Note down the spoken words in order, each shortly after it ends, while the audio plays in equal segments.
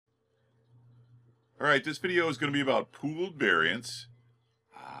All right, this video is going to be about pooled variance.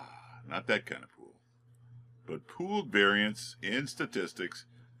 Not that kind of pool. But pooled variance in statistics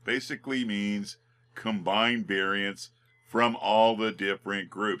basically means combined variance from all the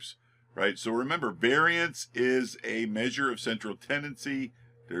different groups, right? So remember, variance is a measure of central tendency.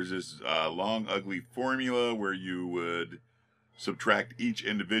 There's this long, ugly formula where you would subtract each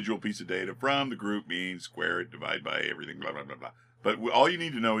individual piece of data from the group mean, square it, divide by everything, blah, blah, blah, blah. But all you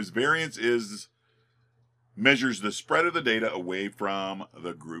need to know is variance measures the spread of the data away from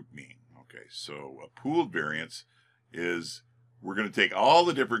the group mean. Okay, so a pooled variance is we're going to take all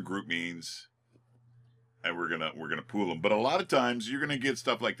the different group means and we're gonna pool them. But a lot of times you're going to get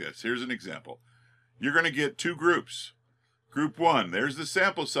stuff like this. Here's an example. You're going to get two groups. Group 1, there's the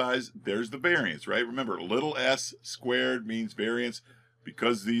sample size, there's the variance, right? Remember, little s squared means variance.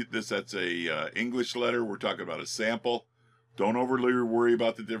 Because that's a English letter, we're talking about a sample. Don't overly worry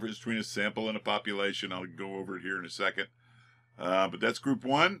about the difference between a sample and a population. I'll go over it here in a second. But that's group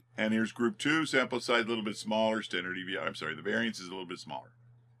 1, and here's group 2. Sample size a little bit smaller, standard deviation. I'm sorry, the variance is a little bit smaller.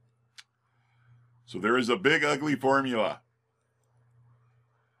 So there is a big ugly formula.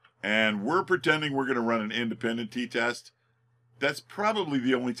 And we're pretending we're going to run an independent t-test. That's probably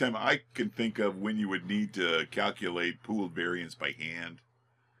the only time I can think of when you would need to calculate pooled variance by hand.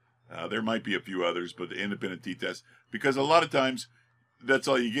 There might be a few others, but the independent t-test, because a lot of times that's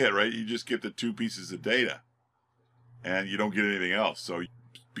all you get, right? You just get the two pieces of data and you don't get anything else. So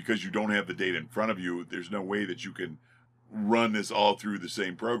because you don't have the data in front of you, there's no way that you can run this all through the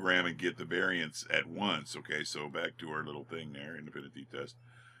same program and get the variance at once. Okay, so back to our little thing there, independent t-test.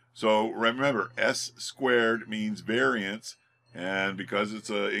 So remember, s squared means variance. And because it's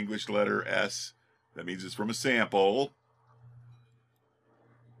an English letter S, that means it's from a sample.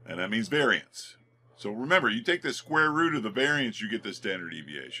 And that means variance. So remember, you take the square root of the variance, you get the standard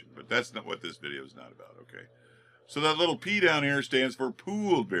deviation. But that's not what this video is not about, okay? So that little p down here stands for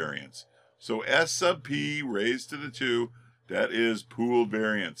pooled variance. So S sub p raised to the 2, that is pooled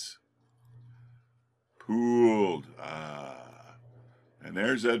variance. Pooled. And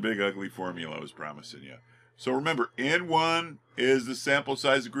there's that big ugly formula I was promising you. So remember, N1 is the sample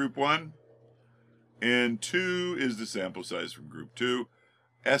size of group 1. N2 is the sample size from group 2.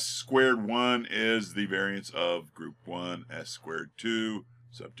 S squared 1 is the variance of group 1. S squared 2,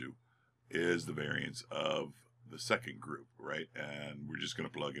 sub 2, is the variance of the second group, right? And we're just going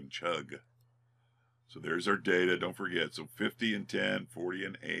to plug and chug. So there's our data. Don't forget. So 50 and 10, 40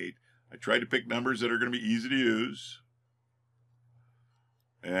 and 8. I tried to pick numbers that are going to be easy to use.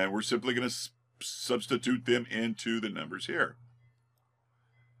 And we're simply going to substitute them into the numbers here.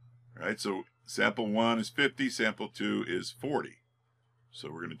 All right, so sample 1 is 50, sample 2 is 40. So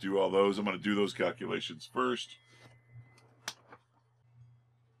we're going to do all those. I'm going to do those calculations first.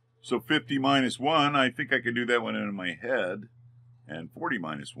 So 50 minus 1, I think I can do that one in my head. And 40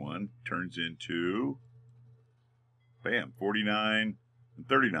 minus 1 turns into, bam, 49 and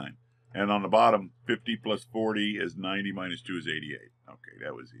 39. And on the bottom, 50 plus 40 is 90 minus 2 is 88. Okay,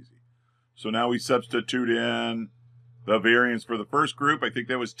 that was easy. So now we substitute in the variance for the first group. I think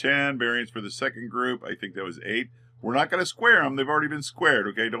that was 10. Variance for the second group, I think that was 8. We're not going to square them. They've already been squared,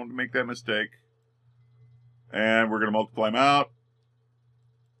 okay? Don't make that mistake. And we're going to multiply them out.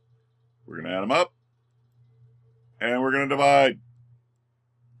 We're going to add them up. And we're going to divide.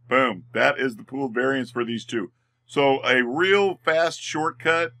 Boom. That is the pooled variance for these two. So a real fast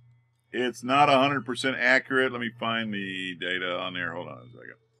shortcut. It's not 100% accurate. Let me find the data on there. Hold on a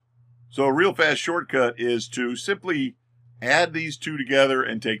second. So a real fast shortcut is to simply add these two together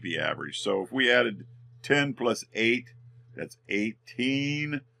and take the average. So if we added 10 plus 8, that's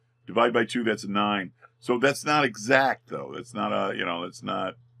 18. Divide by 2, that's 9. So that's not exact, though. That's not that's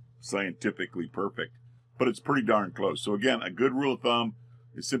not scientifically perfect, but it's pretty darn close. So again, a good rule of thumb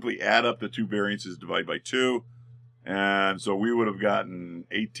is simply add up the two variances, divide by 2. And so we would have gotten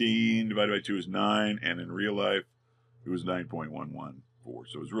 18 divided by 2 is 9, and in real life, it was 9.114.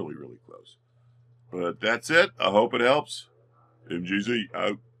 So it's really, really close. But that's it. I hope it helps. MGZ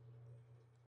out.